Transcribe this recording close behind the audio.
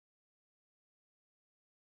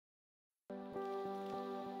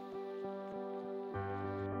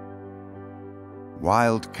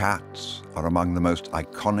Wild cats are among the most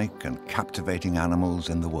iconic and captivating animals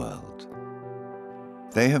in the world.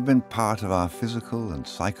 They have been part of our physical and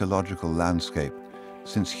psychological landscape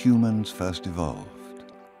since humans first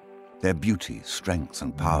evolved. Their beauty, strength,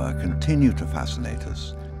 and power continue to fascinate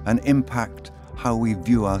us and impact how we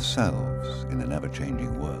view ourselves in an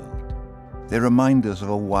ever-changing world. They remind us of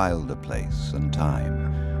a wilder place and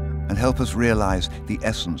time and help us realize the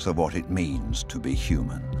essence of what it means to be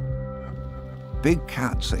human. Big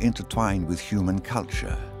cats are intertwined with human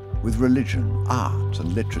culture, with religion, art,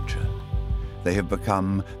 and literature. They have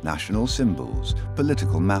become national symbols,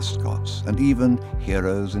 political mascots, and even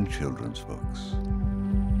heroes in children's books.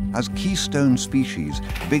 As keystone species,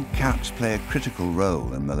 big cats play a critical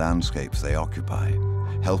role in the landscapes they occupy,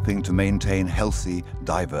 helping to maintain healthy,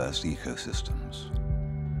 diverse ecosystems.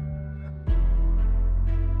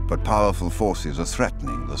 But powerful forces are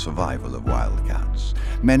threatening the survival of wildcats.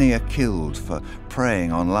 Many are killed for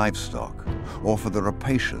preying on livestock or for the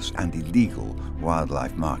rapacious and illegal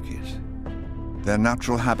wildlife market. Their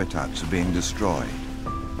natural habitats are being destroyed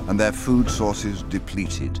and their food sources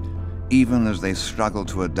depleted, even as they struggle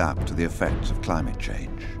to adapt to the effects of climate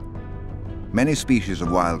change. Many species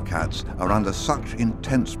of wildcats are under such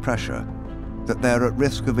intense pressure that they're at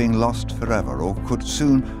risk of being lost forever or could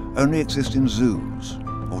soon only exist in zoos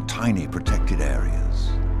or tiny protected areas.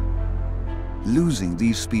 Losing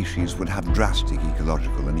these species would have drastic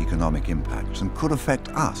ecological and economic impacts and could affect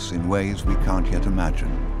us in ways we can't yet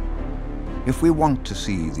imagine. If we want to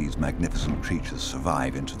see these magnificent creatures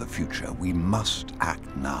survive into the future, we must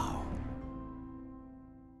act now.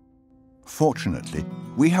 Fortunately,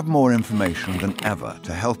 we have more information than ever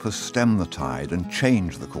to help us stem the tide and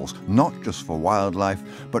change the course, not just for wildlife,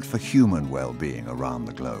 but for human well-being around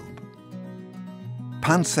the globe.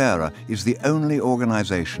 Panthera is the only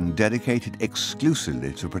organization dedicated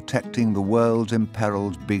exclusively to protecting the world's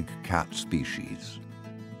imperiled big cat species.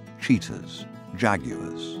 Cheetahs,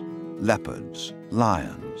 jaguars, leopards,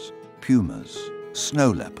 lions, pumas, snow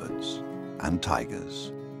leopards, and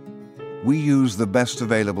tigers. We use the best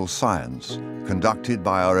available science, conducted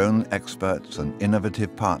by our own experts and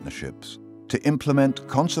innovative partnerships, to implement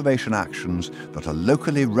conservation actions that are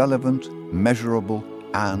locally relevant, measurable,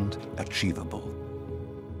 and achievable.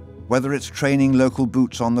 Whether it's training local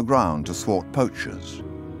boots on the ground to thwart poachers,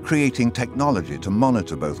 creating technology to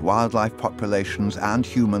monitor both wildlife populations and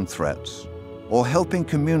human threats, or helping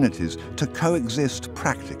communities to coexist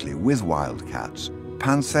practically with wildcats,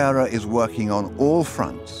 Panthera is working on all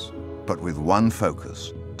fronts, but with one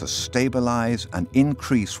focus: to stabilize and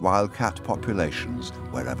increase wildcat populations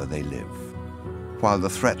wherever they live. While the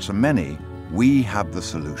threats are many, we have the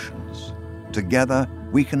solutions. Together,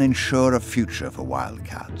 we can ensure a future for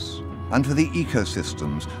wildcats and for the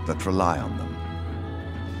ecosystems that rely on them.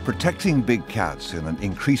 Protecting big cats in an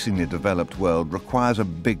increasingly developed world requires a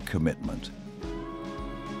big commitment.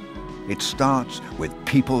 It starts with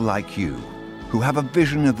people like you, who have a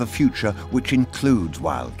vision of the future which includes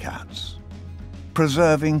wildcats.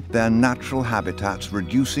 Preserving their natural habitats,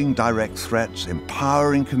 reducing direct threats,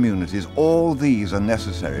 empowering communities, all these are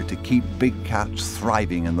necessary to keep big cats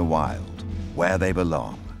thriving in the wild, where they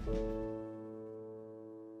belong.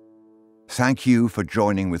 Thank you for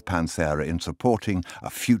joining with Panthera in supporting a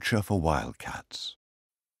future for wildcats.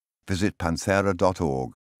 Visit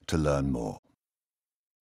panthera.org to learn more.